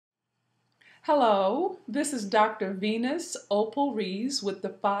Hello, this is Dr. Venus Opal Rees with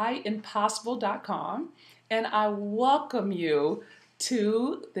DefyImpossible.com, and I welcome you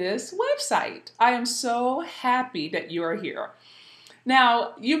to this website. I am so happy that you are here.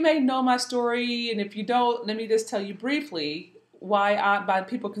 Now, you may know my story, and if you don't, let me just tell you briefly why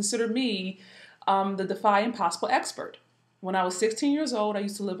people consider me the Defy Impossible expert. When I was 16 years old, I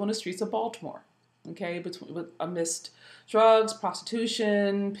used to live on the streets of Baltimore, amidst drugs,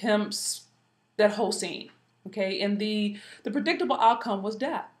 prostitution, pimps, that whole scene, okay? And the predictable outcome was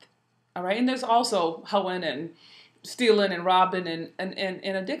death, all right? And there's also hoeing and stealing and robbing and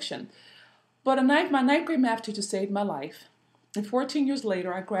addiction. But my ninth grade math teacher saved my life. And 14 years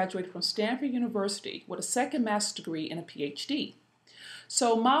later, I graduated from Stanford University with a second master's degree and a PhD.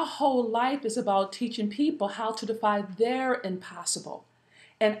 So my whole life is about teaching people how to defy their impossible.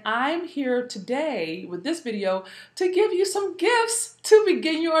 And I'm here today with this video to give you some gifts to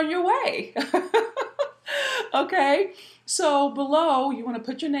begin you on your way. Okay, so below, you want to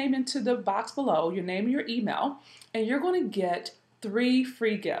put your name into the box below, your name and your email, and you're going to get 3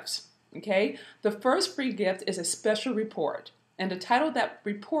 free gifts. Okay, the first free gift is a special report. And the title of that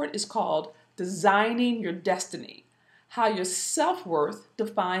report is called Designing Your Destiny, How Your Self-Worth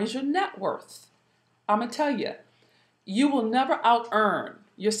Defines Your Net Worth. I'm going to tell you, you will never out-earn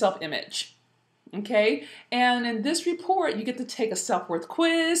your self-image, okay? And in this report, you get to take a self-worth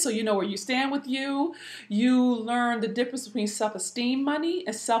quiz so you know where you stand with you. You learn the difference between self-esteem money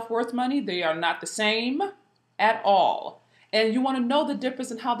and self-worth money. They are not the same at all. And you want to know the difference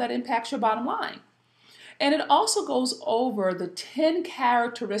and how that impacts your bottom line. And it also goes over the 10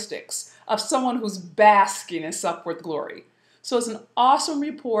 characteristics of someone who's basking in self-worth glory. So it's an awesome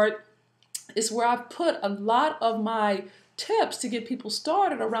report. It's where I've put a lot of my tips to get people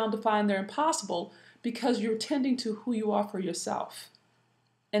started around defying their impossible, because you're tending to who you are for yourself.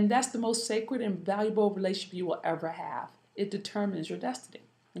 And that's the most sacred and valuable relationship you will ever have. It determines your destiny.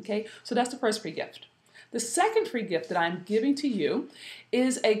 Okay, so that's the first free gift. The second free gift that I'm giving to you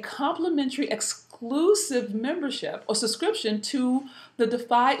is a complimentary exclusive membership or subscription to the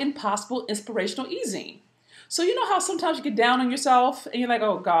Defy Impossible Inspirational E-Zine. So you know how sometimes you get down on yourself and you're like,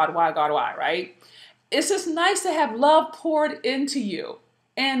 oh God, why, right? It's just nice to have love poured into you.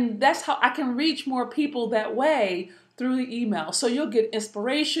 And that's how I can reach more people that way, through the email. So you'll get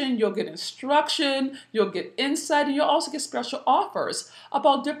inspiration, you'll get instruction, you'll get insight, and you'll also get special offers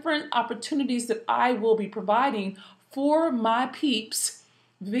about different opportunities that I will be providing for my peeps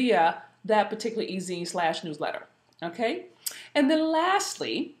via that particular e-zine/newsletter. Okay? And then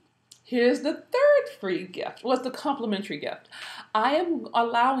lastly, here's the third free gift, the complimentary gift. I am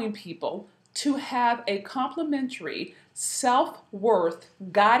allowing people to have a complimentary self-worth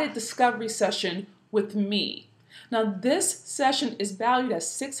guided discovery session with me. Now, this session is valued at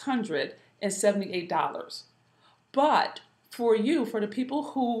 $678. But for you, for the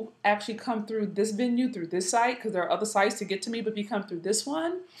people who actually come through this venue, through this site, because there are other sites to get to me, but if you come through this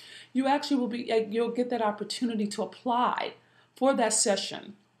one, you actually you'll get that opportunity to apply for that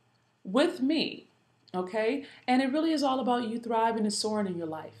session with me. Okay? And it really is all about you thriving and soaring in your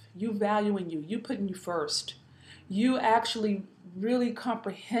life. You valuing you putting you first. You actually really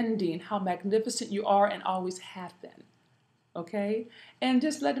comprehending how magnificent you are and always have been. Okay? And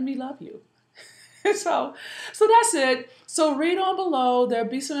just letting me love you. So that's it. So read on below. There'll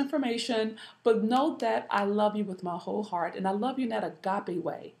be some information, but know that I love you with my whole heart, and I love you in that agape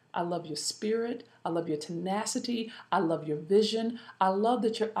way. I love your spirit. I love your tenacity. I love your vision. I love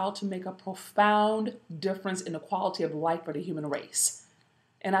that you're out to make a profound difference in the quality of life for the human race.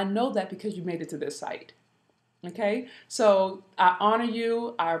 And I know that because you made it to this site. Okay? So I honor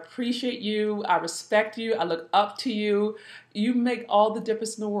you. I appreciate you. I respect you. I look up to you. You make all the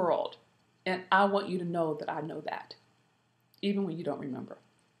difference in the world. And I want you to know that I know that, even when you don't remember.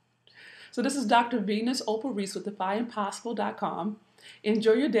 So this is Dr. Venus Opal Rees with DefyImpossible.com.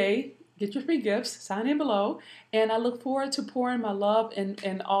 Enjoy your day. Get your free gifts. Sign in below. And I look forward to pouring my love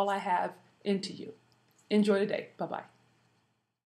and all I have into you. Enjoy the day. Bye-bye.